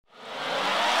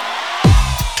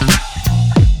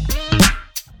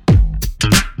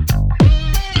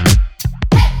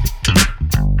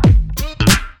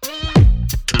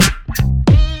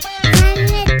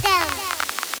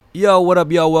Yo, what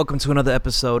up, yo? Welcome to another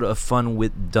episode of Fun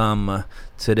with Dumb.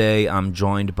 Today, I'm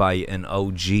joined by an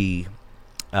OG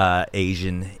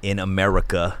Asian in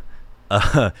America.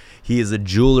 He is a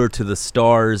jeweler to the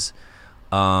stars.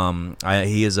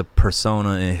 He is a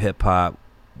persona in hip-hop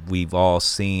we've all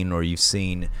seen or you've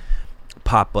seen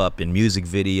pop up in music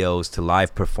videos to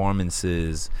live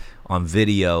performances on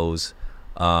videos.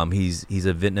 He's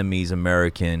a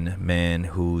Vietnamese-American man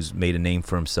who's made a name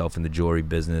for himself in the jewelry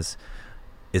business.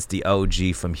 It's the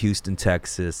OG from Houston,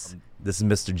 Texas. This is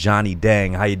Mr. Johnny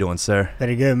Dang. How you doing, sir?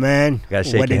 Very good, man. Gotta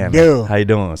shake what your it hand, do? man. How you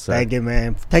doing, sir? Thank you,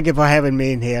 man. Thank you for having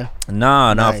me in here.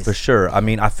 No, Nice. for sure. I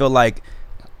mean, I feel like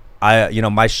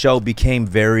my show became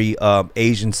very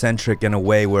Asian centric in a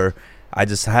way where I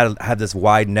just had this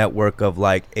wide network of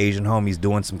like Asian homies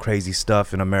doing some crazy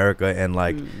stuff in America, and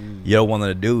like you're one of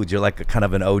the dudes. You're like a kind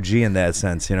of an OG in that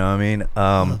sense. You know what I mean?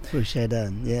 Appreciate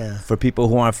that. Yeah. For people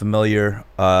who aren't familiar,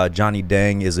 Johnny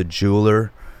Dang is a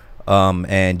jeweler,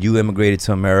 and you immigrated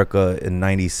to America in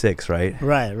 '96, right?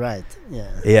 Right.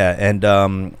 Yeah. Yeah,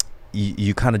 and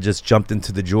you kind of just jumped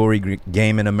into the jewelry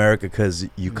game in America because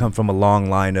you come from a long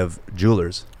line of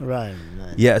jewelers. Right.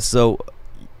 Yeah, so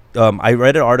I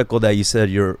read an article that you said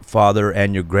your father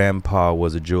and your grandpa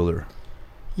was a jeweler.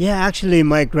 Yeah, actually,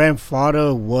 my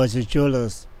grandfather was a jeweler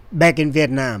back in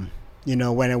Vietnam,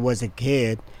 when I was a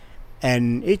kid.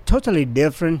 And it's totally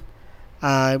different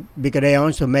because they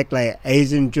also make like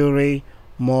Asian jewelry,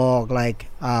 more like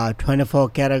 24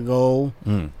 karat gold,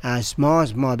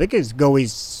 small, because gold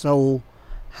is so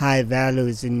high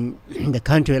values in the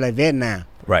country like Vietnam.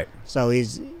 Right. So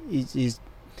it's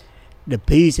the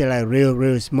piece is like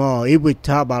real small. If we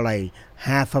talk about like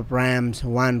half of grams,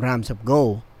 1 grams of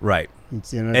gold. Right.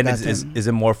 It's, And is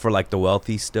it more for like the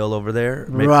wealthy still over there?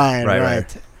 Maybe? Right.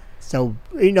 So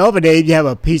over there, if you have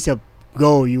a piece of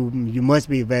gold, you must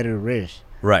be very rich.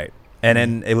 Right. And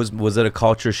then was it a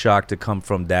culture shock to come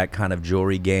from that kind of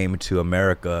jewelry game to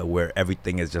America where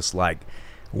everything is just like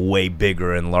way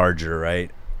bigger and larger,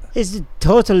 right? It's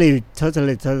totally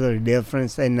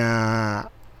different. And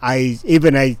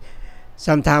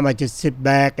sometimes I just sit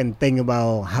back and think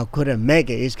about how could I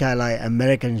make it. It's kind of like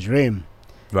American dream.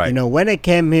 Right. When I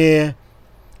came here,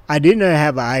 I didn't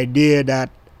have an idea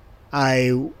that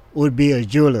I would be a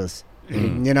jeweler,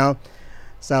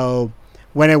 So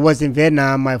when I was in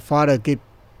Vietnam, my father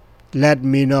let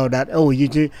me know that,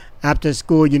 after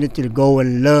school, you need to go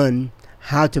and learn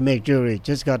how to make jewelry.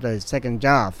 Just got a second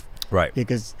job. Right.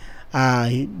 Because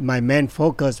my main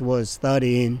focus was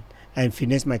studying and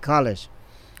finish my college.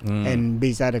 And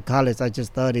beside the college, I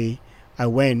just study. I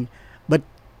went. But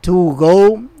to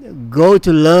go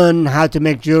to learn how to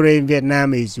make jewelry in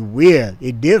Vietnam is weird.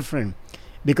 It's different.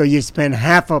 Because you spend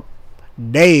half a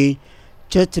day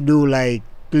just to do like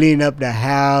clean up the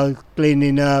house,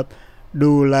 cleaning up,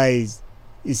 do like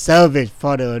service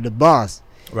for the boss.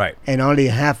 Right. And only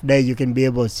half day you can be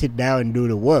able to sit down and do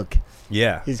the work.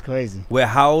 Yeah. It's crazy. Well,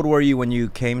 how old were you when you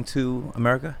came to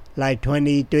America? Like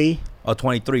 23. Oh,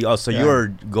 23. Oh, so you were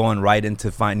going right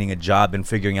into finding a job and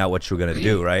figuring out what you were going to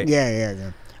do, right?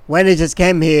 Yeah. When I just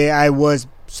came here, I was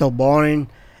so boring.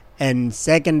 And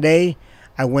second day,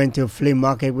 I went to a flea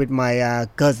market with my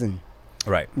cousin.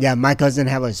 Right. Yeah, my cousin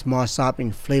have a small shop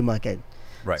in flea market.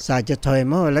 Right. So I just told him,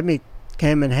 let me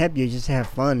come and help you, just have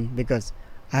fun because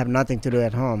I have nothing to do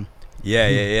at home.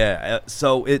 Yeah.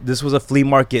 So this was a flea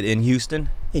market in Houston?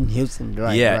 In Houston,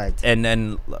 right. Yeah. Right. And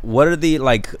then what are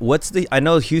I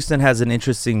know Houston has an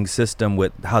interesting system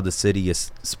with how the city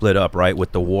is split up, right,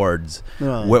 with the wards.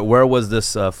 Right. Where was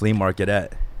this flea market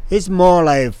at? It's more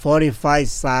like 45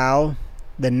 South.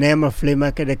 The name of flea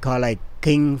market they call like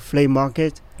King Flea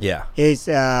Market. Yeah. It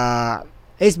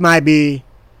might be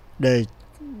the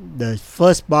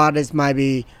first part. It might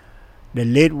be the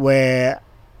lead where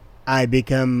I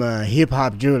become hip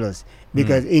hop jewelers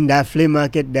because in that flea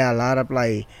market there are a lot of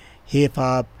like hip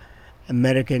hop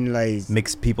American like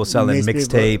Mixed people selling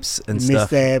mixtapes and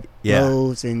stuff. Mixtape, Yeah.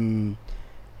 clothes, and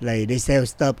like they sell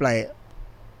stuff like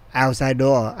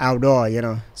outdoor.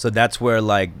 So that's where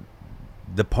like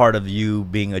the part of you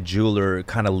being a jeweler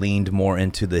kind of leaned more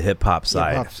into the hip hop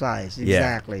side. Hip hop side, Yeah.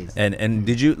 exactly. And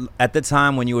did you at the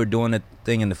time when you were doing the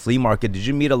thing in the flea market, did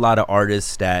you meet a lot of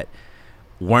artists that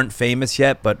weren't famous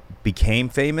yet but became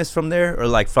famous from there, or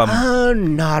like from?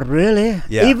 Not really.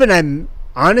 Yeah. Even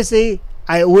honestly,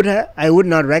 I would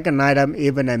not recognize them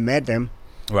even I met them.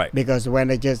 Right. Because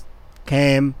when I just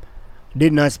came,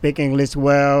 did not speak English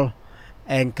well,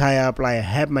 and kind of like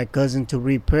help my cousin to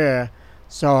repair.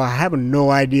 So I have no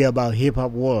idea about hip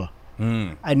hop world.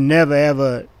 I never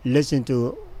ever listened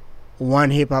to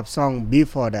one hip hop song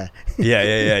before that.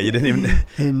 Yeah. You didn't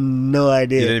even No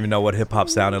idea. you didn't even know what hip hop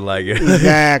sounded like.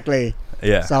 Exactly.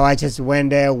 Yeah. So I just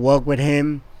went there, worked with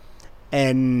him,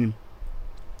 and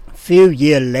few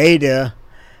years later,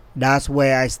 that's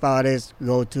where I started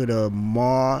go to the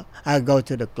mall. I go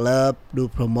to the club, do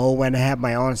promote when I have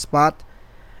my own spot.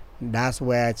 That's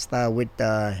where I start with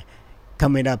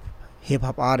coming up hip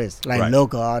hop artists, like Right.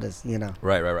 local artists, you know.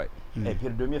 Right. Hey, Peter,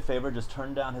 do me a favor. Just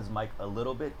turn down his mic a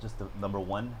little bit. Just the number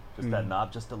one. Just that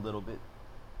knob just a little bit.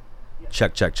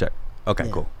 Check. Okay,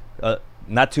 Yeah. cool.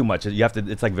 Not too much. You have to.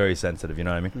 It's like very sensitive. You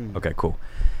know what I mean? Mm. Okay, cool.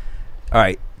 All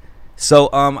right. So,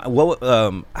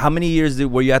 how many years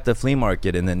were you at the flea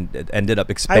market, and then it ended up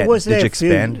expand? I was Did there you a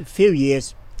expand? few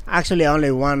years. Actually, only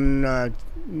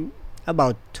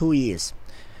about 2 years.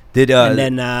 Did And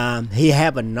then he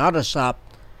have another shop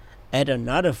at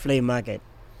another flea market.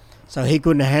 So he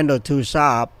couldn't handle two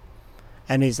shop.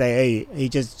 And he say, hey, he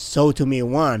just sold to me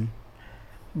one.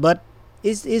 But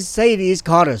it's said it's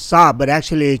called a shop, but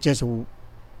actually it's just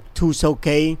two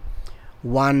showcase,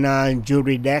 one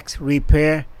jewelry desk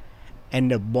repair,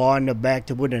 and the bar in the back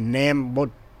to put a name, both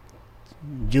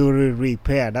jewelry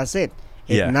repair. That's it.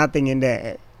 It's Yeah. nothing in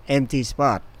the empty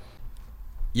spot.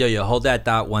 Yo, hold that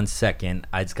thought 1 second.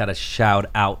 I just got to shout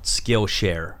out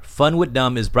Skillshare. Fun with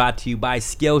Dumb is brought to you by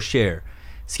Skillshare.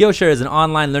 Skillshare is an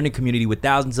online learning community with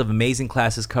thousands of amazing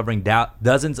classes covering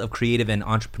dozens of creative and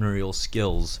entrepreneurial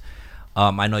skills.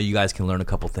 I know you guys can learn a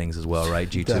couple things as well, right,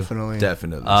 G2? Definitely. You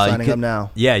Signing can- up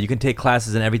now. Yeah, you can take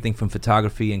classes in everything from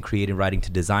photography and creative writing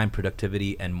to design,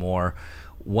 productivity, and more.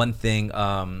 One thing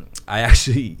I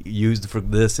actually used for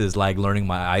this is like learning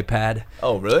my iPad.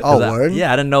 Oh, really? Oh, 'Cause word?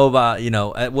 I didn't know about,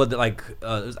 I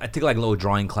take like little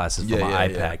drawing classes for Yeah, my yeah,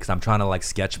 iPad because I'm trying to like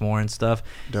sketch more and stuff.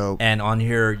 Dope. And on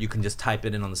here, you can just type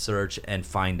it in on the search and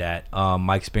find that.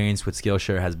 My experience with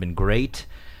Skillshare has been great.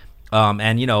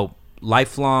 And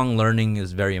lifelong learning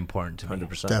is very important to me.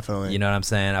 100%. Definitely. You know what I'm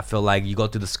saying? I feel like you go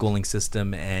through the schooling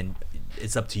system and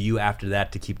it's up to you after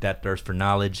that to keep that thirst for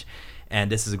knowledge. And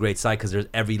this is a great site because there's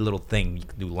every little thing. You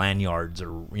can do lanyards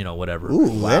or, whatever. Ooh,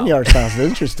 lanyard sounds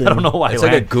interesting. I don't know why. It's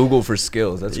like a Google for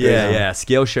skills. That's great. Yeah.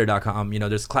 Skillshare.com.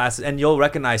 There's classes, and you'll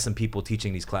recognize some people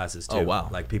teaching these classes too. Oh, wow.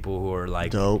 Like people who are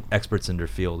like Dope. experts in their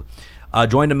field.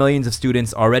 Join the millions of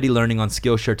students already learning on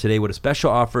Skillshare today with a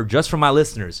special offer just for my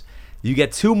listeners. You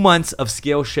get 2 months of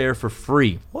Skillshare for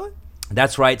free. What?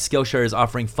 That's right. Skillshare is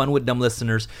offering Fun with Dumb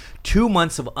listeners 2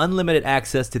 months of unlimited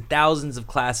access to thousands of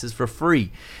classes for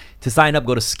free. To sign up,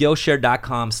 go to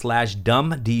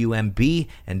Skillshare.com/dumb, D-U-M-B,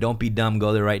 and don't be dumb.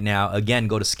 Go there right now. Again,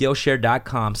 go to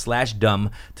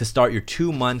Skillshare.com/dumb to start your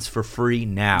 2 months for free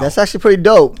now. That's actually pretty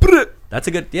dope. That's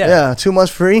a good, Yeah, 2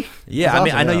 months free. Yeah, That's I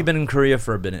mean, awesome, I know yeah. you've been in Korea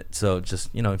for a minute, so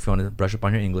just, if you want to brush up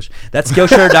on your English, that's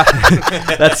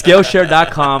that's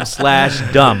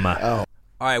Skillshare.com/dumb. Oh.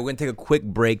 All right, we're going to take a quick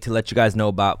break to let you guys know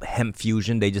about Hemp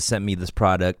Fusion. They just sent me this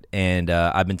product, and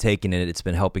I've been taking it. It's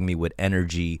been helping me with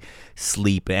energy,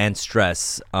 sleep, and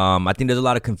stress. I think there's a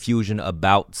lot of confusion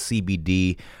about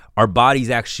CBD. Our bodies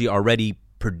actually already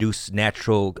produce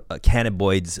natural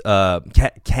cannabinoids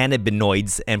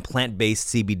and plant-based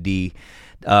CBD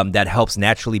that helps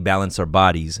naturally balance our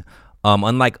bodies.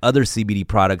 Unlike other CBD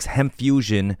products, Hemp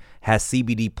Fusion has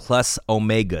CBD plus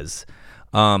omegas.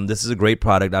 This is a great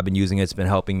product. I've been using it. It's been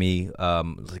helping me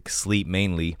like sleep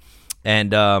mainly.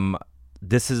 And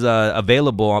this is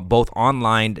available both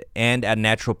online and at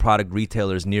natural product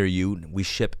retailers near you. We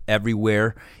ship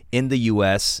everywhere in the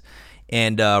U.S.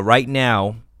 And right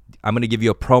now, I'm going to give you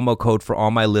a promo code for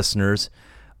all my listeners.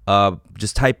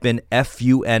 Just type in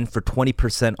FUN for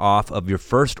 20% off of your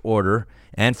first order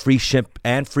and free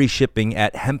shipping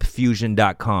at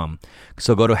hempfusion.com.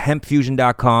 So go to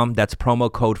hempfusion.com. That's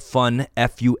promo code FUN,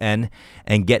 F-U-N,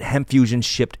 and get Hemp Fusion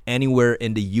shipped anywhere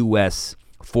in the U.S.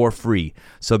 for free.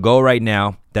 So go right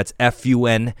now. That's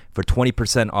FUN for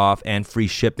 20% off and free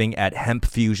shipping at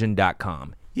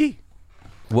hempfusion.com. Yee.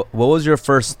 What was your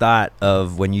first thought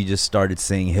of when you just started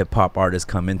seeing hip hop artists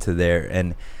come into there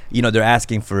and they're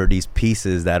asking for these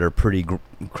pieces that are pretty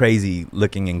crazy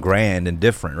looking and grand and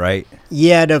different, right?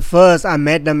 Yeah, the first I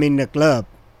met them in the club.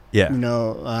 Yeah.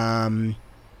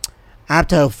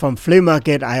 After from flea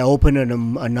market, I opened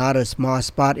another small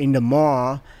spot in the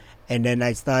mall, and then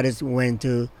I started going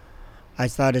to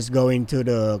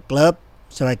the club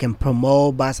so I can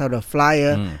promote, pass out a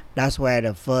flyer. That's where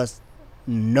I first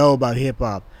know about hip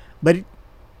hop. But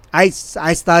I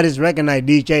started recognize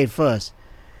DJ first.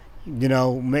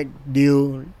 Make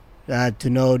deal to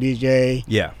know DJ.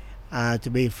 Yeah. To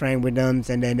be friend with them,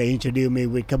 and then they introduced me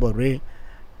with a couple of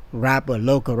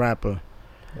local rapper.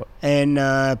 And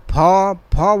Paul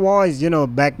was,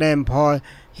 back then Paul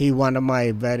He one of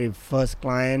my very first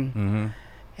client, Mm-hmm.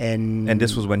 and And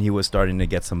this was when he was starting to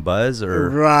get some buzz, or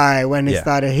right when he Yeah.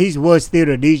 started. He was still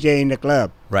a DJ in the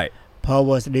club. right? Paul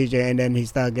was a DJ, and then he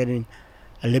started getting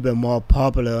a little bit more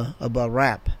popular about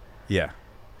rap. Yeah.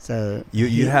 So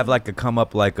You have like a come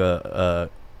up like a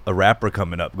rapper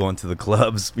coming up going to the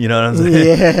clubs. You know what I'm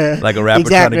saying? yeah, Like a rapper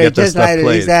exactly. trying to get their just stuff like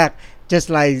played. just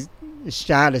like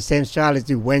Charlotte, same Charlotte.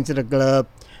 You went to the club,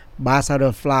 buy out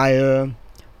a flyer,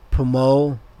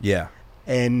 promote, Yeah.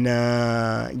 and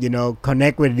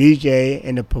connect with the DJ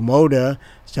and the promoter,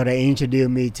 so they introduced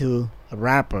me to a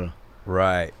rapper.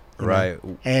 Right. You Right.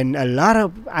 And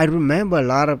I remember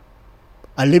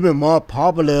a little bit more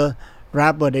popular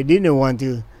rapper. They didn't want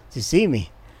to see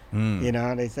me. Mm. You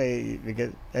know, they say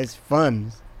because it's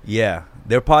fun. Yeah,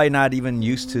 they're probably not even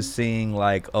used to seeing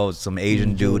like, oh, some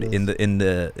Asian dude Jewelers. in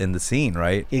the scene,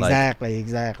 right? Like,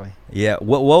 Exactly. yeah.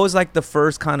 What was like the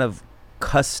first kind of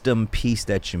custom piece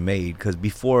that you made? Because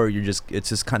before it's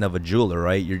just kind of a jeweler,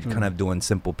 right? You're kind of doing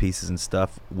simple pieces and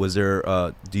stuff. Was there?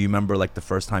 Do you remember like the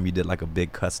first time you did like a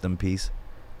big custom piece?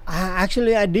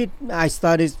 Actually, I did. I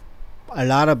started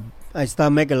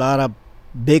making a lot of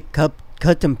big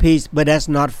custom piece, but that's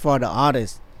not for the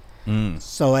artist. Mm.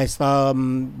 So I start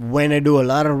when I do a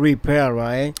lot of repair,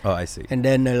 right? Oh, I see. And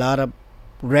then a lot of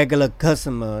regular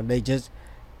customer, they just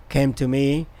came to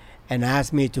me and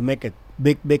asked me to make a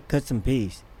big custom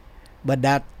piece. But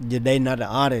that they not the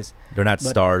artist. They're not But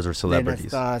stars or They're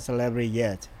celebrities. not celebrity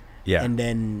yet. Yeah. And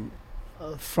then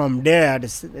from there,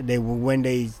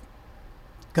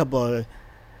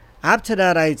 after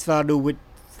that, I started with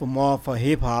for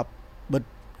hip hop, but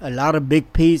a lot of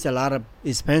big piece, a lot of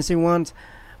expensive ones.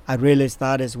 I really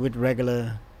started with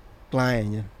regular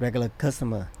client, regular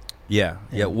customer. Yeah.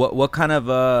 Yeah. What kind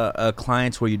of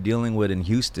clients were you dealing with in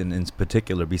Houston in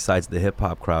particular, besides the hip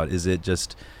hop crowd? Is it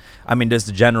just, I mean, there's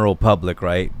the general public,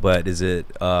 right? But is it,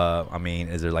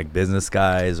 is there like business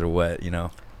guys or what? You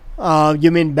know,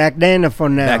 You mean back then or for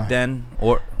now? back then,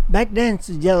 or Back then,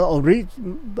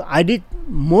 I did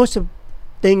most of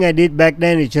thing I did back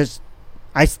then. Is just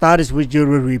I started with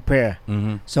jewelry repair.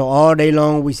 mm-hmm. So all day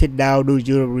long we sit down do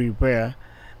jewelry repair.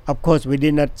 Of course, we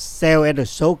did not sell at a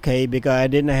showcase because I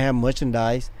didn't have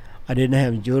merchandise. I didn't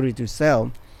have jewelry to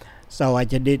sell. So I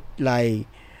just did like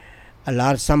a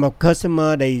lot of some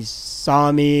customer. They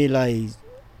saw me like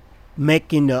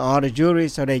making all the jewelry,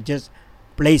 so they just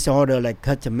place order like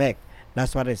cut to make.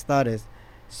 That's what I started.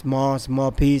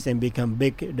 Small piece and become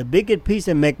big. The biggest piece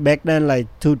I make back then like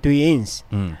 2-3 inch.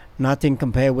 Mm. Nothing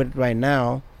compared with right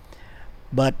now.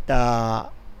 But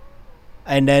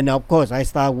and then of course I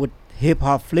start with hip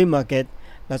hop flea market.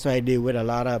 That's what I did with a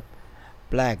lot of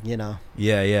black, Yeah.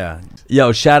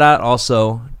 Yo, shout out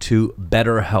also to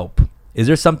BetterHelp. Is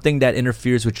there something that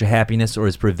interferes with your happiness or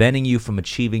is preventing you from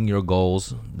achieving your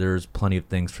goals? There's plenty of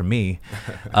things for me.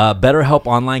 BetterHelp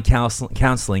online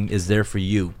counseling is there for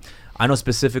you. I know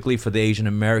specifically for the Asian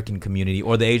American community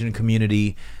or the Asian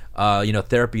community,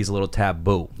 therapy is a little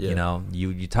taboo. Yeah. You know,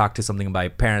 you talk to something about your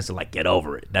parents, they're like, get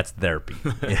over it. That's therapy.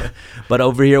 Yeah. But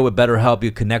over here with BetterHelp,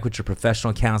 you connect with your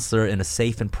professional counselor in a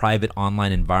safe and private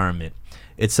online environment.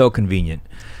 It's so convenient.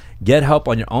 Get help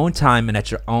on your own time and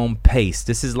at your own pace.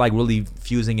 This is like really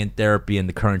fusing in therapy and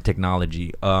the current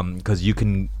technology, because you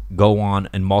can go on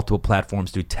multiple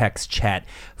platforms through text, chat,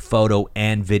 photo,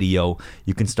 and video.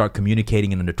 You can start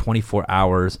communicating in under 24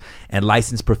 hours. And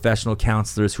licensed professional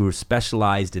counselors who are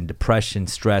specialized in depression,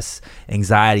 stress,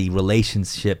 anxiety,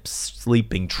 relationships,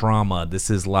 sleeping, trauma. This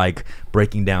is like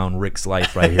breaking down Rick's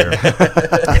life right here.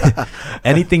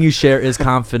 Anything you share is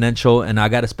confidential, and I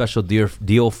got a special special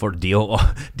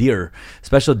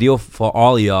deal for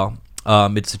all of y'all.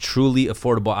 It's a truly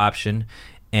affordable option.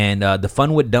 And the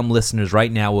Fun with Dumb listeners right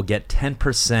now will get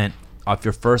 10% off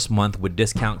your first month with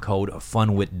discount code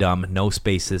FUNWITHDUMB. No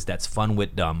spaces. That's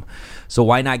FUNWITHDUMB. So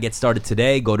why not get started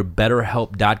today? Go to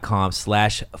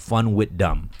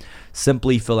betterhelp.com/funwithdumb.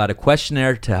 Simply fill out a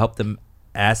questionnaire to help them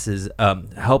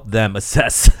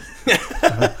assess.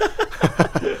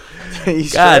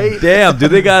 God damn, do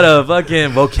they got a fucking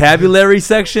vocabulary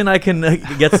section I can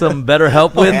get some better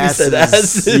help with?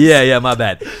 Yeah, my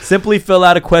bad. Simply fill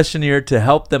out a questionnaire to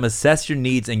help them assess your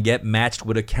needs and get matched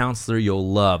with a counselor you'll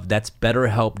love. That's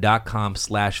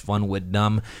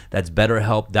betterhelp.com/funwithdumb. That's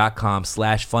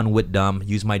betterhelp.com/funwithdumb.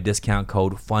 Use my discount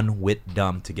code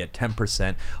FUNWITHDUMB to get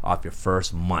 10% off your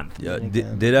first month. Yeah,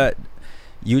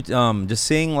 Just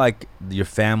seeing like your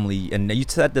family, and you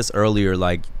said this earlier,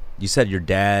 like you said your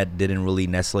dad didn't really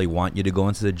necessarily want you to go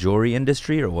into the jewelry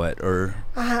industry or what? Or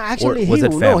actually, or was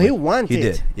it family? he wanted. He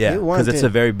did, yeah, He because it's wanted. a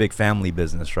very big family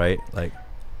business, right? Like,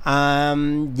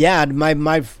 Yeah,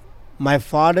 my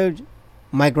father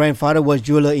My grandfather was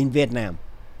jeweler in Vietnam.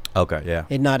 Okay, yeah.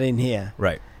 He's not in here.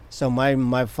 Right. So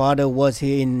my father was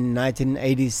here in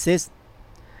 1986.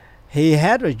 He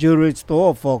had a jewelry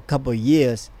store for a couple of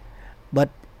years, but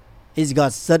it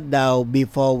got shut down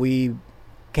before we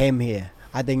came here.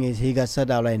 I think he got shut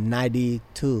down like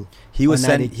 92. He was he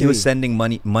 93. was sending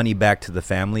money back to the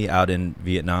family out in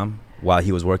Vietnam while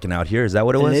he was working out here. Is that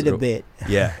what it was? A little bit.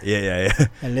 Yeah.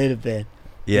 A little bit.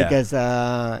 Yeah. Because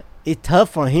it's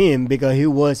tough for him because he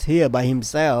was here by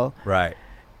himself Right.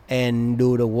 and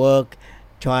do the work,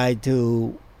 try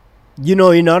to,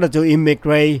 in order to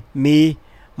immigrate me,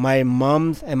 my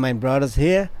moms and my brothers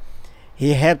here,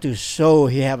 he have to show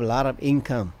he have a lot of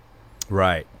income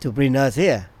Right. to bring us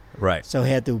here. Right. So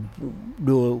he had to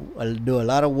do a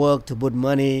lot of work to put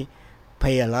money,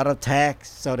 pay a lot of tax,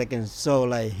 so they can show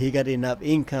like he got enough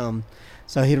income.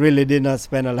 So he really did not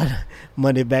spend a lot of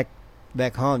money back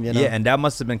home, Yeah, and that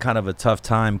must have been kind of a tough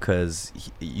time because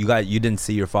you didn't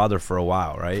see your father for a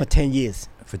while, right? for 10 years.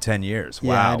 For 10 years.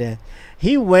 Yeah, Wow.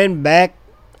 he went back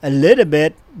a little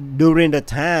bit during the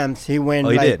times. He went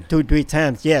Oh, he like did? 2-3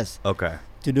 times, yes, Okay.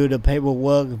 to do the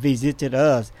paperwork, visited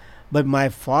us. But my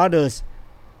father's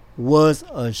was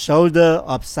a soldier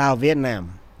of South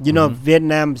Vietnam. Mhm.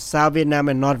 Vietnam, South Vietnam,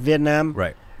 and North Vietnam.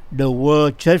 Right. The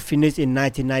war just finished in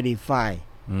 1995.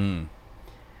 Mm.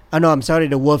 Oh no, I'm sorry.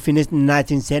 The war finished in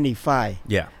 1975.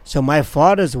 Yeah, So my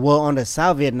father's were on the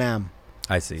South Vietnam.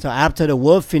 I see. So after the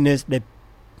war finished, they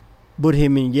put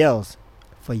him in jails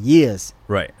for years.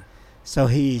 Right. So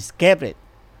he escaped it,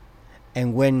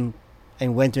 and went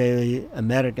to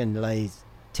American like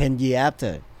 10 years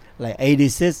after, like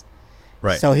 86.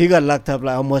 Right. So he got locked up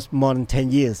like almost more than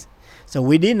 10 years. So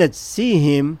we didn't see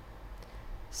him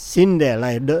since there,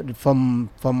 like from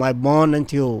my born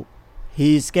until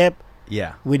he escaped.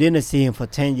 Yeah. We didn't see him for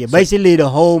 10 years. So- Basically, the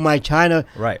whole my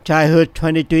Right. childhood,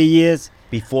 23 years,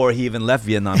 Before he even left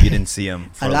Vietnam, you didn't see him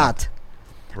for a lot.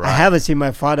 Right. I haven't seen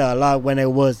my father a lot when I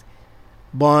was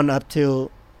born up to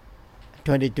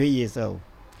 23 years old.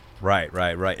 Right.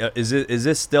 Is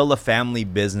this still a family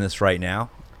business right now?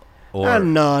 Or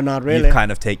No, not really.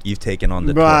 you've taken on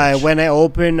the Right. torch? When I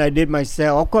opened, I did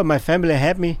myself. Of course, my family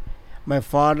helped me. My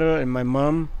father and my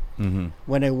mom, Mm-hmm.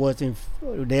 when I was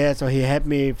there, so he helped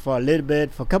me for a little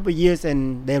bit, for a couple of years,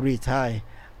 and they retired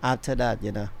after that,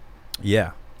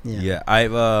 Yeah. Yeah.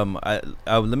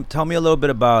 Tell me a little bit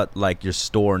about like your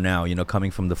store now,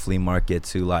 coming from the flea market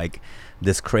to like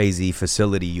this crazy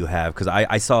facility you have. Cause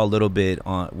I saw a little bit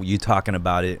on you talking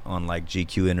about it on like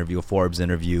GQ interview, a Forbes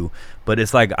interview, but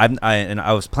it's like,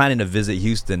 I was planning to visit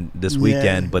Houston this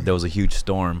weekend, but there was a huge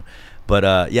storm. But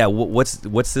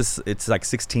what's this? It's like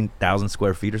 16,000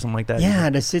 square feet or something like that. Yeah,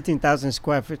 the 16,000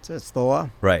 square feet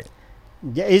store. Right.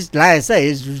 Yeah, it's like I say,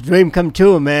 it's a dream come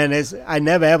true, man. I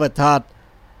never ever thought.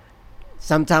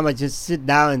 Sometimes I just sit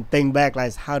down and think back,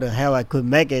 like how the hell I could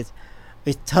make it.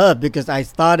 It's tough because I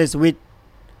started with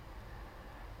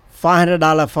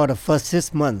 $500 for the first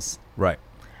 6 months. Right.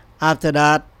 After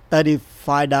that,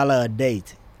 $35 a day.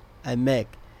 I make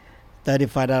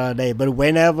 $35 a day. But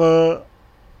whenever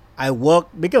I work,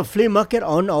 because flea market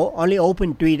only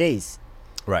open 3 days.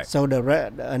 Right. So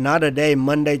another day,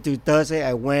 Monday to Thursday,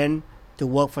 I went to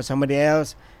work for somebody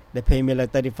else. They pay me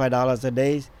like $35 a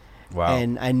day. Wow.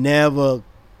 And I never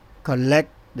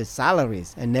collect the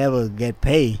salaries. I never get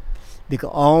paid because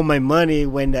all my money,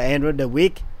 when the end of the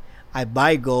week, I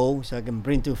buy gold so I can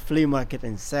bring to flea market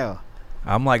and sell.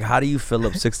 I'm like, how do you fill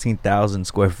up 16,000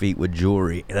 square feet with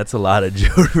jewelry? That's a lot of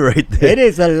jewelry right there. It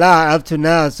is a lot up to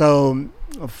now. So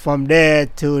from there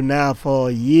to now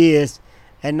for years,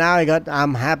 and now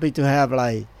I'm happy to have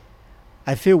like,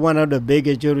 I feel one of the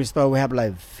biggest jewelry store. We have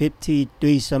like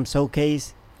 53 some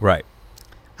showcase. Right.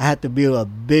 I had to build a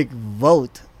big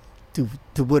vault to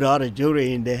put all the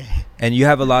jewelry in there. And you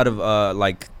have a lot of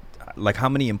like how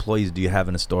many employees do you have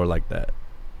in a store like that?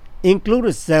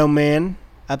 Included salesman.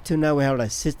 Up to now we have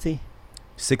like 60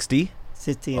 60?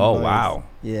 employees. Oh wow.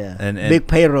 Yeah. And big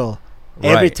payroll.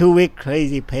 Every right. 2 weeks,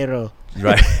 crazy payroll.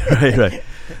 Right.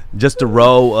 Just a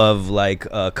row of like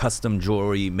custom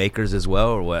jewelry makers as well,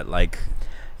 or what? Like.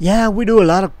 Yeah, we do a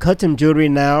lot of custom jewelry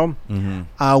now.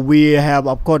 Mm-hmm. We have,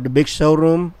 of course, the big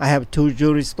showroom. I have 2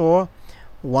 jewelry store.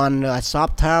 One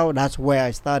Shop Town, that's where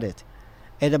I started.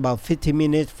 It's about 50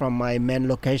 minutes from my main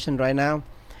location right now.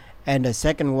 And the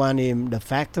second one in the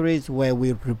factories where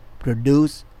we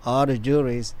produce all the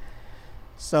jewelries.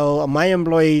 So my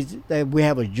employees, we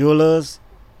have a jewelers,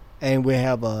 and we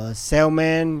have a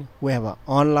salesman. We have an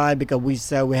online because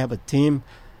we have a team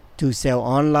to sell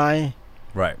online.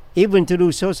 Right. Even to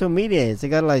do social media, it's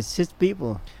got like 6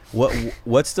 people.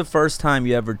 What's the first time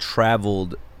you ever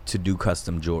traveled to do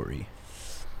custom jewelry?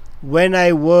 When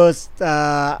I was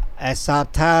at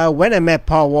Sata, when I met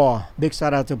Paul Wall, big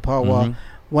shout out to Paul Wall. Mhm.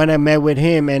 When I met with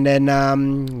him, and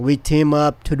then we team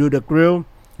up to do the grill.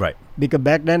 Right. Because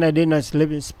back then I did not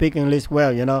speak English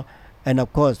well, And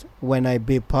of course, when I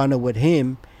be partner with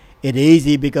him, it's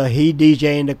easy because he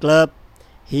DJ in the club,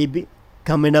 he be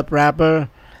coming up rapper,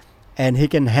 and he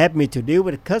can help me to deal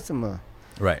with the customer.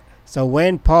 Right. So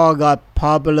when Paul got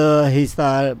popular, he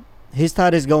started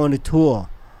going to tour.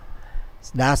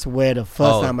 That's where the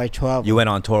first time I traveled. You went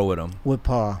on tour with him. With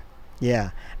Paul,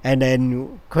 yeah. And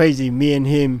then crazy, me and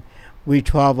him, we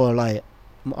travel like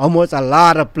almost a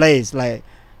lot of places, like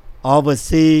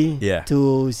overseas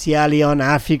to Sierra Leone,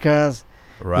 Africa.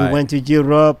 Right. We went to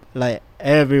Europe, like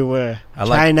everywhere.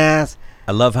 China.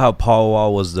 I love how Paul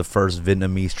Wall was the first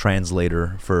Vietnamese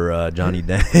translator for Johnny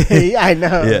Dang. I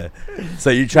know. Yeah. So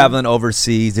you're traveling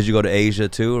overseas. Did you go to Asia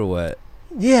too, or what?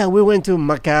 Yeah, we went to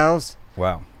Macau.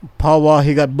 Wow. Paul Wall,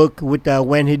 he got booked with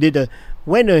when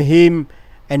him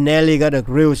and Nelly got a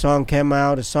real song came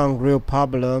out, the song real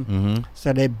popular. Mm-hmm.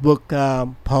 So they booked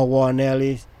Paul Wall and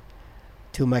Nelly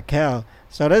to Macau.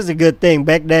 So that's a good thing.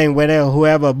 Back then, whenever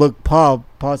whoever booked Paul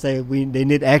said they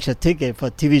need extra ticket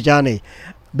for TV Johnny.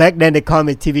 Back then they called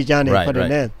me TV Johnny for the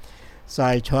name. So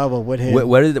I traveled with him.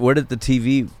 Where did the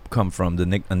TV come from? The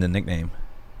nickname.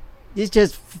 It's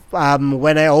just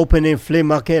when I opened in flea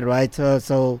market, right?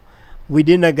 So we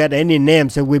did not get any name,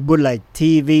 so we put like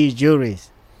TV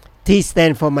Juries. T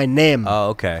stand for my name. Oh,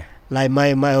 okay. Like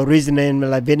my original name,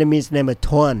 like Vietnamese name is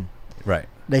Tuan. Right.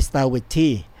 They start with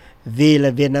T. V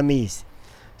like Vietnamese.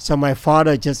 So my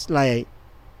father just like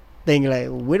think like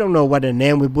we don't know what the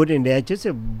name we put in there. Just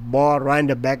a ball right in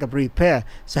the back of repair.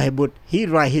 So he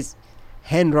write his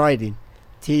handwriting.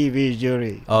 TV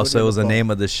Jury. Oh, so it was the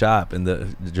name of the shop in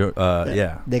the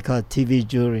yeah. They call it TV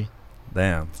Jury.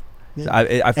 Damn.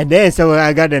 Yeah. And then so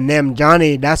I got the name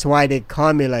Johnny. That's why they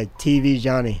call me like TV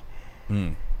Johnny.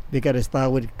 Because it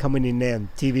start with company name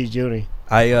TV Jury.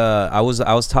 I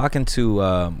was talking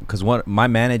to because my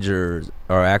managers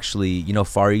are actually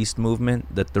Far East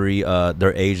Movement, the three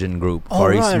their Asian group,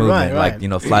 Far East Movement, right.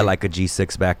 like Fly Like a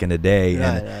G6 back in the day.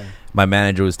 Right. My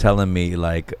manager was telling me,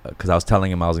 like, because I was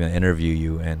telling him I was going to interview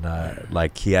you, and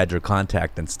like he had your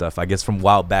contact and stuff. I guess from a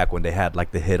while back when they had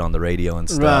like the hit on the radio and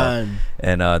stuff, Right.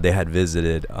 and they had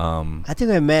visited. I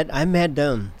think I met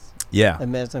them. Yeah, I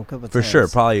met them a couple for times. sure,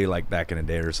 probably like back in the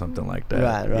day or something like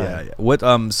that. Right. Yeah. What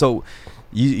so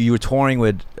you were touring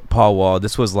with Paul Wall.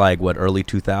 This was like what, early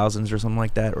 2000s or something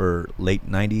like that, or late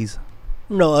 90s?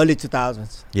 No, early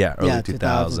 2000s. Yeah, early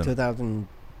 2000. 2003.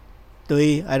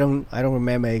 I don't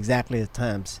remember exactly the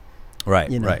times.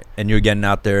 Right, right. And you're getting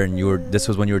out there, and this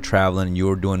was when you were traveling, and you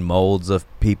were doing molds of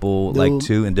people like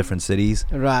too in different cities.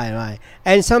 Right.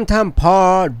 And sometimes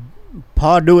Paul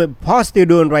still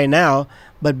doing right now,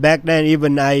 but back then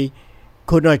even I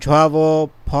could not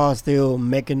travel. Paul still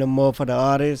making the mold for the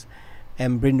artists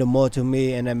and bring the mold to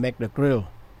me, and I make the grill.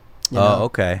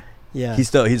 Okay. Yeah. He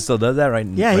still does that right?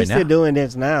 Yeah, right he's still doing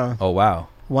this now. Oh wow.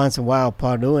 Once in a while,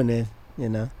 Paul doing it.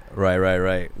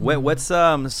 Right. What's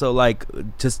so like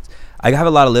just I have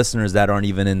a lot of listeners that aren't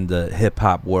even in the hip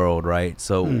hop world, right?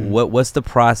 So what's the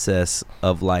process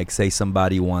of like, say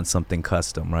somebody wants something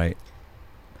custom, right?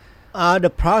 The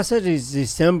process is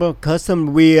simple.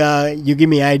 Custom, you give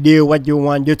me idea what you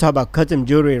want. You talk about custom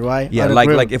jewelry, right? Yeah,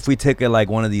 like if we take like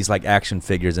one of these like action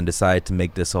figures and decide to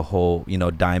make this a whole,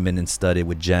 diamond and studded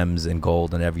with gems and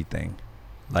gold and everything,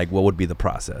 like what would be the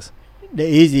process? The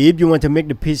easy. If you want to make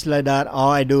the piece like that,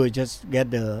 all I do is just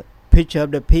get the picture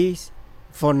of the piece.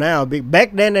 For now,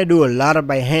 back then I do a lot of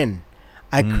by hand.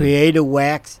 I create the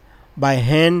wax by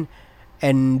hand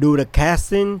and do the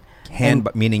casting. Hand,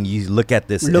 meaning you look at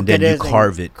this and then you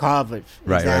carve it. Carve it.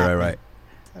 Right. That's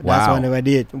Wow. what I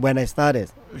did when I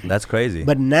started. That's crazy.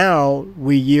 But now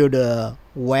we use the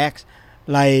wax,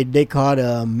 like they call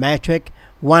the Matrix,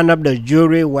 one of the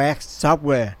jewelry wax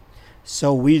software.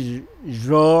 So we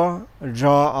draw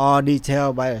all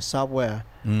detail by the software.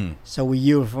 So we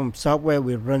use from software,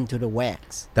 we run to the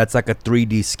wax. That's like a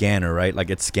 3D scanner, right? Like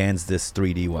it scans this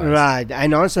 3D wise. Right.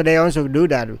 And also they also do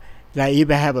that. Like if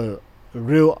I have a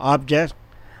real object,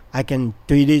 I can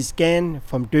 3D scan.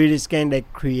 From 3D scan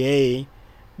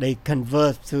they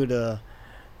convert to the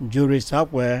jewelry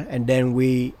software, and then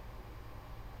we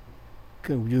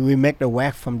make the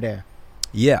wax from there.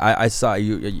 Yeah, I saw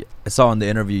you. I saw in the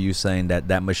interview you saying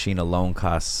that machine alone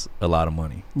costs a lot of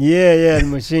money. Yeah, the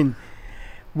machine.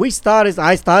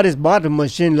 I bought the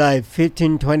machine like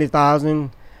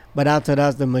 20,000, but after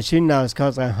that the machine now is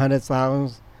cost like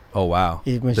 100,000. Oh wow!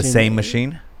 The same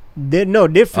machine? No,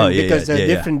 different, because yeah.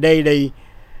 different day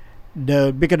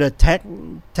because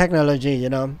the technology, you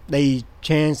know, they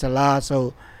changed a lot.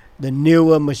 So the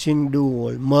newer machine do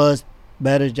a much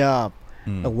better job.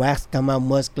 The wax come out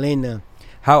much cleaner.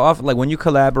 How often, like when you're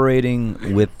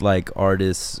collaborating with like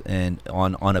artists and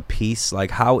on a piece,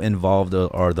 like how involved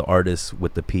are the artists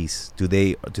with the piece? Do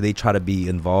they try to be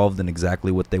involved in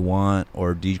exactly what they want,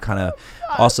 or do you kind of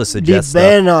also suggest stuff?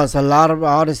 Depends. A lot of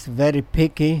artists very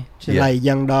picky, just Yeah. like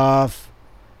Young Dolph,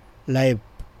 like,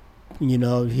 you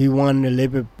know, he want a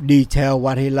little bit detail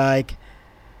what he like.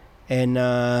 And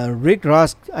Rick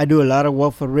Ross, I do a lot of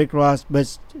work for Rick Ross,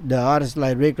 but the artist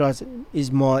like Rick Ross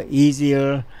is more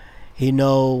easier. He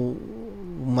know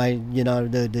my, you know,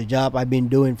 the job I've been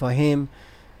doing for him.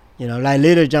 You know, like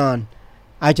Little John,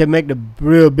 I just make the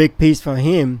real big piece for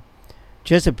him.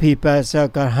 Just a piece by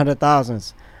itself got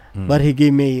 100,000, but he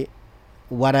give me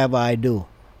whatever I do,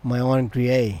 my own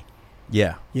create.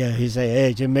 Yeah. Yeah, he say,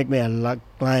 hey, just make me a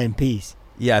client piece.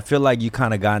 Yeah, I feel like you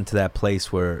kind of got into that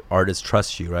place where artists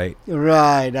trust you, right?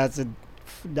 Right, that's it.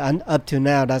 Up to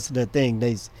now, that's the thing.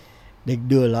 They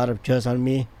do a lot of trust on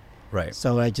me. Right.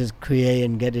 So I just create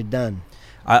and get it done.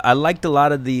 I liked a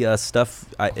lot of the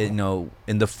stuff. You know,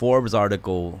 in the Forbes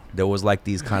article, there was like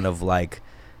these kind of like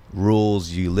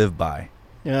rules you live by.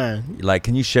 Yeah. Like,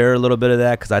 can you share a little bit of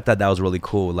that? Because I thought that was really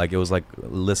cool. Like, it was like a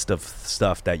list of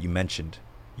stuff that you mentioned.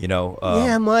 You know.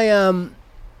 Yeah,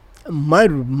 my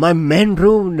main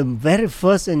rule, the very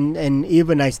first and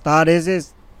even I started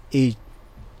is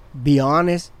be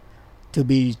honest, to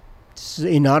be,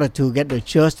 in order to get the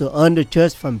trust, to earn the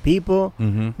trust from people.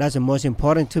 That's the most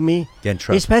important to me. Getting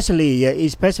trust.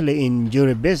 Especially in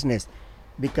jewelry business,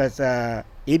 because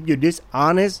if you're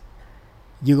dishonest,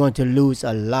 you're going to lose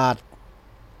a lot.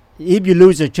 If you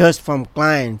lose the trust from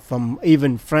clients, from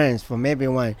even friends, from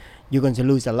everyone, you're going to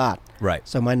lose a lot. Right.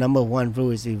 So my number one rule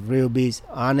is real be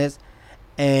honest.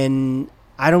 And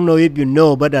I don't know if you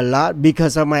know, but a lot,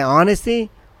 because of my honesty,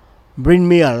 bring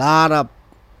me a lot of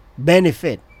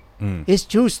benefit. It's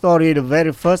true story. The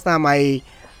very first time I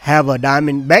have a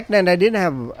diamond, back then I didn't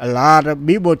have a lot of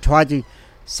people try to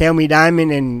sell me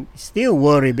diamond and still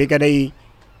worry because they,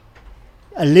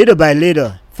 a little by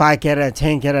little, 5 carat,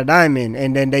 10 carat diamond,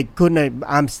 and then they couldn't.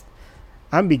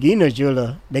 I'm beginner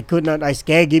jeweler. They could not. I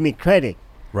scared give me credit.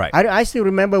 Right. I still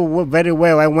remember very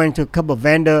well. I went to a couple of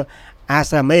vendor,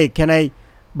 asked them, "Hey, can I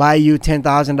buy you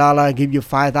 $10,000? Give you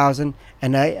 5,000,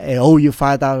 and I owe you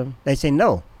 5,000?" They say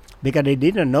no, because they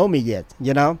didn't know me yet.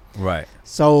 You know. Right.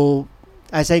 So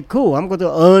I say, "Cool. I'm going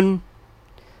to earn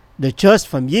the trust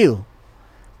from you."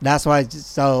 That's why.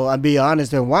 So I'll be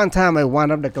honest. And one time,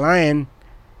 one of the client,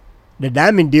 the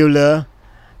diamond dealer,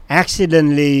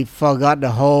 accidentally forgot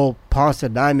the whole parcel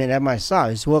of diamond at my shop.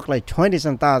 It's worth like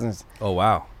 20-some thousands. Oh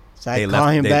wow. So I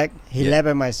called him back. He left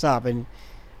at my shop and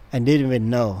didn't even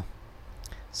know.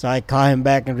 So I called him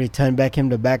back and returned back him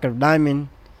the back of diamond.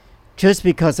 Just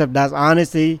because of that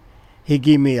honesty, he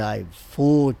gave me like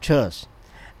full trust.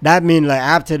 That means like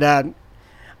after that,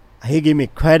 he gave me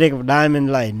credit of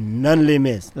diamond like none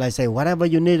limits. Like say whatever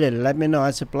you needed, let me know.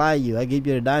 I supply you. I give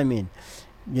you the diamond.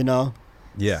 You know.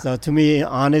 Yeah. So to me,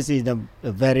 honesty is the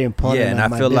very important. Yeah, and of I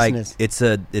my feel business.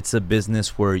 like it's a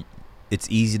business where it's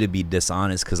easy to be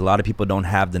dishonest because a lot of people don't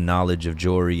have the knowledge of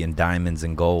jewelry and diamonds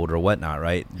and gold or whatnot,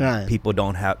 right? Right. People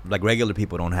don't have, like regular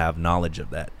people don't have knowledge of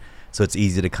that, so it's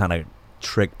easy to kind of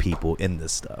trick people in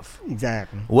this stuff.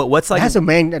 Exactly. What's like?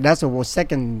 That's the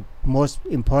second most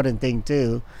important thing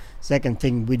too. Second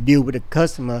thing, we deal with the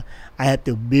customer. I have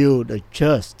to build a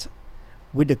trust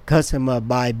with the customer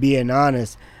by being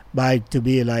honest, by to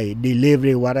be like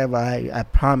delivery whatever I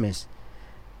promise.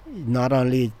 Not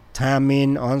only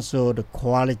timing, also the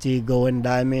quality going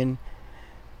diamond.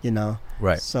 You know.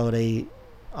 Right. So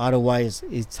otherwise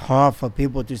it's hard for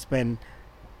people to spend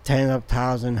tens of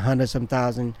thousands, hundreds of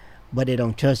thousands, but they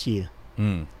don't trust you.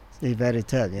 It's very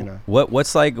tough, you know.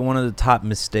 What's like one of the top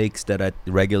mistakes that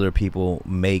regular people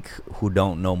make who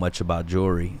don't know much about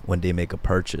jewelry when they make a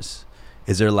purchase?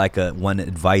 Is there like one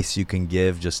advice you can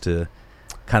give just to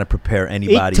kind of prepare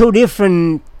anybody? It's two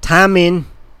different timing.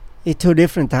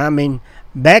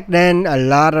 Back then, a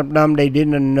lot of them, they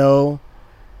didn't know.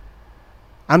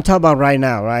 I'm talking about right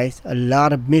now, right? A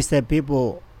lot of mistakes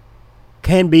people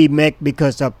can be made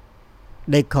because of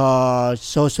they call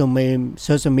social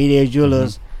media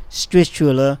jewelers, street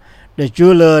jeweler, the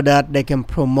jeweler that they can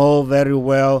promote very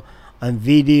well on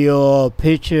video,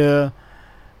 picture,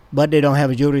 but they don't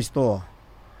have a jewelry store.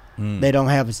 They don't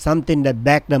have something that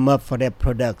back them up for their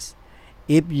products.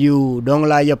 If you don't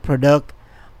like your product,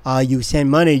 you send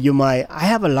money, you might. I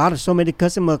have so many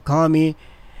customers call me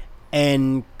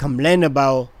and complain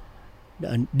about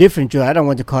different jeweler. I don't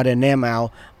want to call their name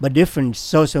out, but different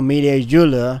social media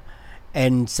jeweler,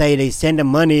 and say they send them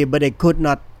money, but they could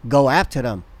not go after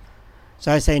them.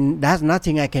 So I say that's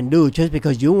nothing I can do. Just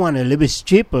because you want a little bit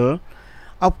cheaper,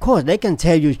 of course they can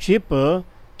tell you cheaper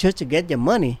just to get your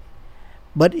money.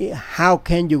 But how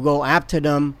can you go after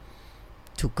them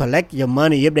to collect your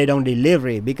money if they don't deliver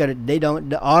it? Because they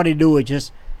don't. All they do is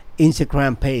just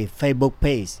Instagram page, Facebook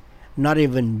page, not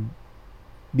even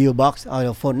bill box or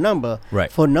your phone number.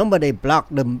 Right. Phone number they block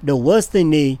them. The worst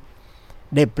thing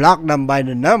they block them by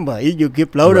the number. If you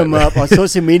keep load them up on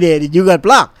social media, you got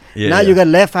blocked. Now you got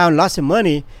left out lots of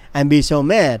money and be so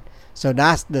mad. So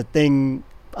that's the thing.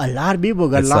 A lot of people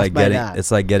got lost by that. It's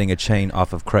like getting a chain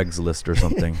off of Craigslist or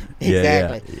something.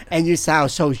 Exactly. Yeah. And you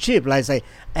sound so cheap. Like say,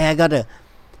 hey, I got a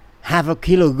half a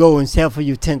kilo gold and sell for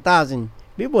you 10,000.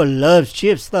 People love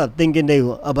cheap stuff, thinking they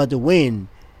were about to win.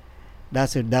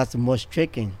 That's the most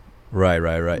tricking. Right.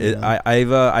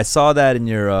 I saw that in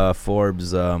your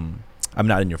Forbes. I'm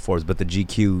not in your Forbes, but the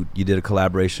GQ. You did a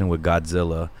collaboration with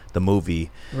Godzilla, the movie.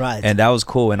 Right. And that was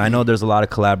cool. And I know there's a lot of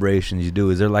collaborations you do.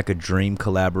 Is there like a dream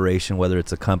collaboration, whether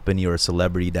it's a company or a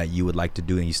celebrity, that you would like to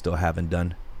do and you still haven't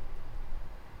done?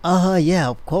 Yeah,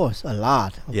 of course, a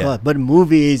lot. Of course. But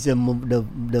movie is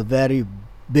the very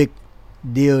big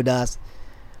deal that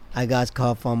I got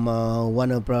called from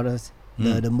Warner Brothers,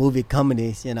 the movie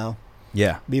companies, you know.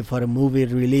 Yeah. Before the movie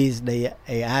release, they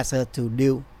asked her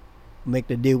to make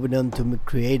the deal with them to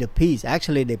create a piece.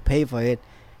 Actually, they pay for it,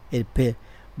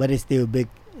 but it's still big.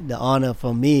 The honor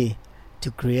for me to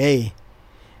create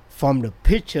from the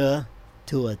picture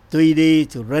to a 3D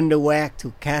to render wax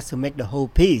to cast to make the whole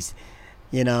piece,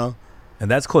 you know. And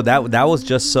that's cool. That was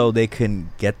just so they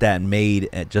can get that made,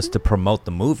 just to promote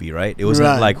the movie, right? It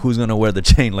wasn't like who's gonna wear the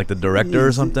chain, like the director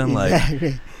or something.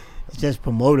 Exactly. Like it's just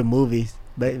promote the movies,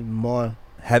 but more.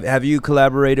 Have you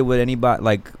collaborated with anybody?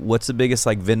 Like, what's the biggest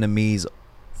like Vietnamese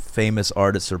famous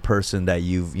artist or person that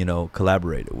you've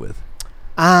collaborated with?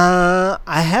 I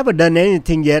haven't done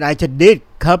anything yet. I just did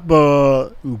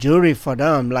couple jewelry for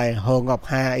them. Like Ho Ngọc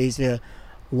Ha is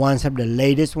one of the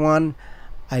latest one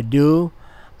I do.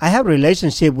 I have a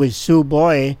relationship with Sue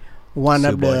Boy, one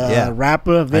of the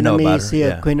rapper,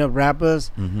 Vietnamese queen of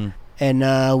rappers. Mm-hmm. And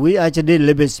I just did a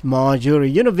little bit small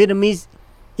jewelry. Vietnamese,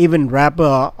 even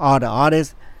rapper or the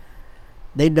artists,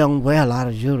 they don't wear a lot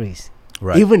of jewelries.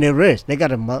 Right. Even the rich, they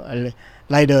got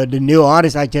like the new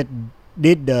artist. I just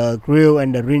did the grill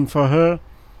and the ring for her.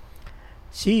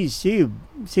 She got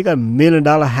 $1 million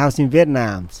house in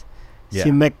Vietnam. Yeah.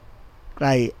 She make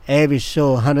like every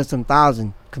show hundreds of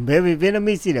thousands. Compared with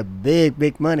Vietnamese, she had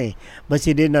big money, but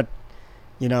she did not.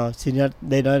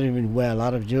 They don't even wear a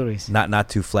lot of jewelry. Not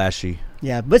too flashy.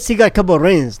 Yeah, but she got a couple of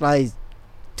rings, like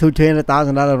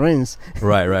 $200,000 rings.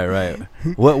 Right.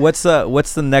 What's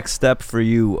the next step for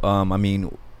you? I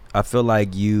mean, I feel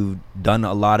like you've gone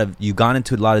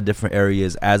into a lot of different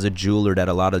areas as a jeweler that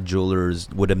a lot of jewelers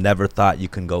would have never thought you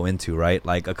can go into, right?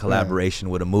 Like a collaboration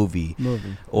with a movie.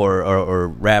 Or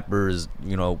rappers,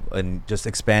 and just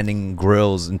expanding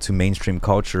grills into mainstream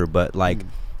culture. But like,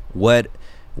 what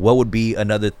would be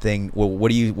another thing?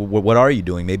 What are you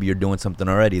doing? Maybe you're doing something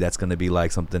already that's going to be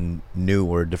like something new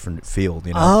or a different field,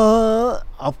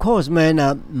 Of course,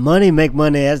 man. Money make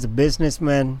money as a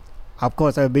businessman. Of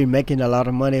course, I've been making a lot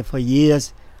of money for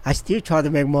years. I still try to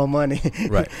make more money.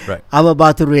 Right. I'm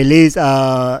about to release.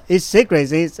 It's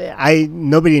secret.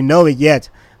 Nobody know it yet,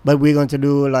 but we're going to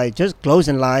do like just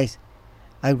clothing lines.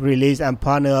 I'm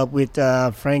partnered up with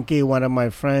Frankie, one of my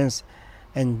friends,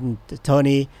 and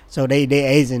Tony. So they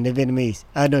Asian, they Vietnamese.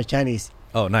 I know Chinese.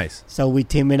 Oh, nice. So we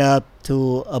teaming up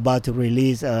about to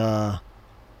release a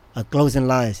clothing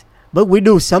lines. But we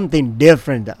do something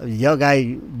different. Your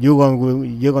guy, you're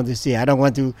going to see. I don't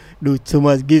want to give too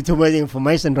much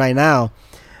information right now,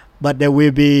 but there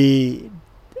will be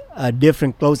a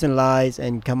different clothing lines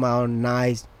and come out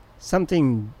nice,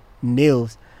 something new.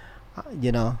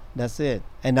 That's it.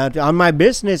 And on my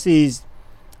business is,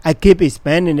 I keep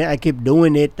expanding it. I keep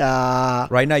doing it.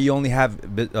 Right now, you only have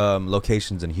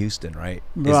locations in Houston, right?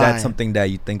 Is that something that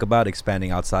you think about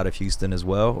expanding outside of Houston as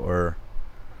well, or?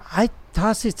 I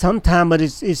thought it sometime, but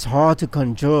it's hard to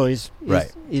control.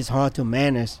 It's hard to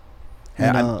manage.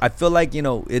 I feel like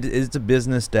it is a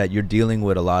business that you're dealing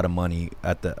with a lot of money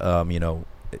at the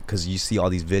because you see all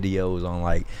these videos on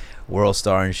like World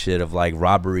Star and shit of like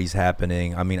robberies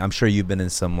happening. I mean, I'm sure you've been in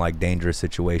some like dangerous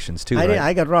situations too.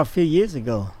 I got robbed a few years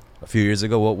ago. A few years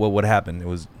ago, what happened? It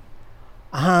was.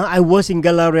 I was in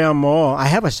Galleria Mall. I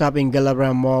have a shop in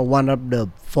Galleria Mall, one of the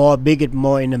 4 biggest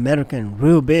mall in America,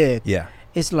 real big. Yeah.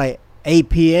 It's like 8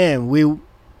 p.m.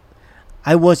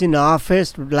 I was in the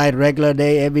office like regular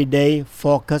day, every day,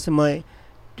 4 customer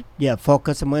in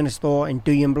the store and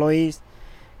 2 employees.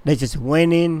 They just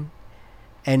went in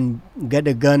and get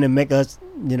the gun and make us,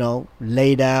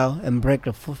 lay down and break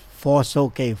the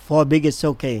 4 biggest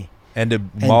showcase. And the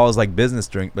mall is like business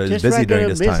Just busy during regular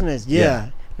this business, time. yeah.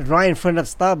 Right in front of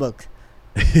Starbucks.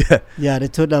 Yeah. Yeah, they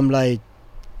took them like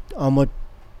almost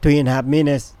 3.5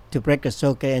 minutes to break the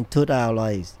showcase and took out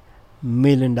like $1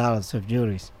 million of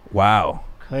jewelry. Wow.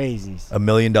 Crazy. $1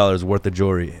 million worth of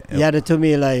jewelry. Yeah, they took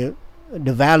me like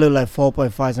the value like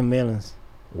 4.5 millions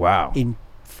Wow. in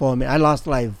 4 minutes. I lost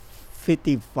like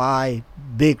 55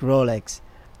 big Rolex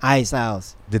ice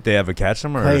house. Did they ever catch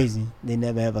them? Or? Crazy. They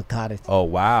never ever caught it. Oh,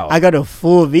 wow. I got a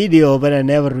full video, but I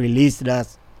never released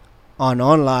that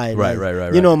online.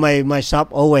 Right. My shop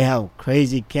always have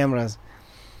crazy cameras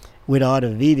with all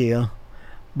the video.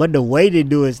 But the way they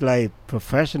do is like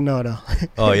professional though.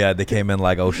 Oh, yeah. They came in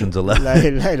like Ocean's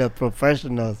 11. like the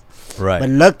professionals. Right. But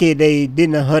lucky they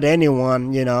didn't hurt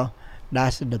anyone,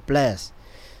 That's the plus.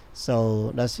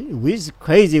 So which is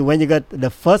crazy when you got the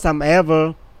first time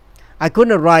ever. I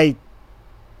couldn't ride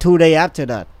 2 days after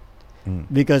that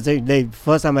because they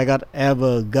first time I got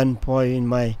ever gun point in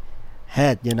my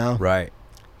head, Right.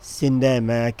 Since then,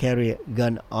 man, I carry a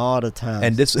gun all the time.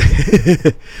 And this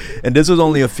and this was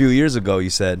only a few years ago, you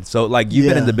said. So like you've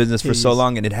been in the business for so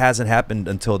long and it hasn't happened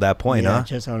until that point, huh?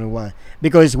 Just only one.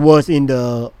 Because it was in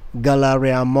the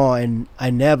Galleria Mall and I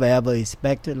never ever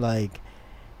expected like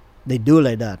they do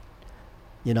like that.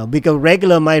 Because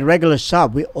my regular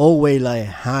shop we always like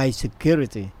high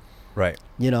security. Right.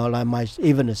 Like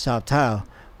even the shop tile,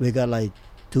 we got like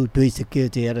 2-3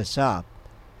 security at the shop.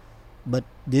 But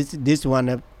this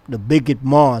one the biggest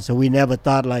mall, so we never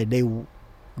thought like they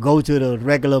go to the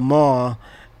regular mall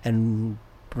and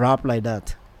rob like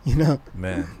that.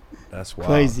 Man, that's wild.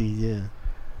 Crazy, yeah.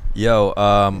 Yo,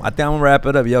 I think I'm gonna wrap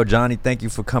it up. Yo, Johnny, thank you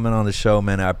for coming on the show,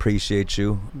 man. I appreciate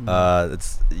you.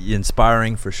 It's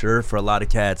inspiring for sure for a lot of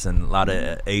cats and a lot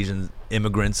of Asian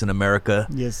immigrants in America.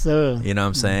 Yes, sir. You know what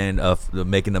I'm saying? Of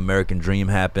making the American dream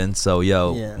happen. So,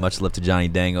 much love to Johnny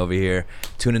Dang over here.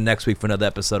 Tune in next week for another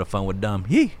episode of Fun with Dumb.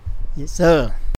 Yee. Yes, sir.